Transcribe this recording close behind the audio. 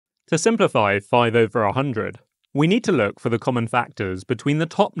To simplify 5 over 100, we need to look for the common factors between the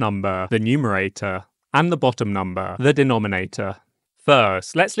top number, the numerator, and the bottom number, the denominator.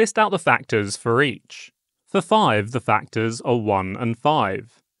 First, let's list out the factors for each. For 5, the factors are 1 and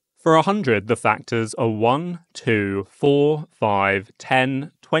 5. For 100, the factors are 1, 2, 4, 5,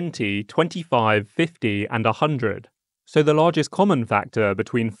 10, 20, 25, 50, and 100. So the largest common factor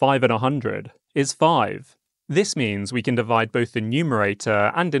between 5 and 100 is 5. This means we can divide both the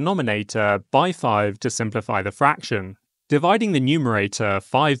numerator and denominator by 5 to simplify the fraction. Dividing the numerator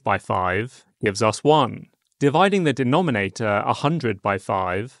 5 by 5 gives us 1. Dividing the denominator 100 by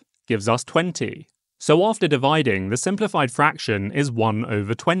 5 gives us 20. So after dividing, the simplified fraction is 1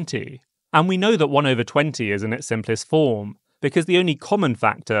 over 20. And we know that 1 over 20 is in its simplest form, because the only common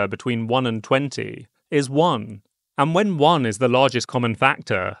factor between 1 and 20 is 1. And when 1 is the largest common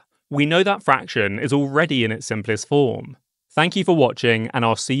factor, we know that fraction is already in its simplest form. Thank you for watching, and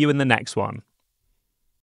I'll see you in the next one.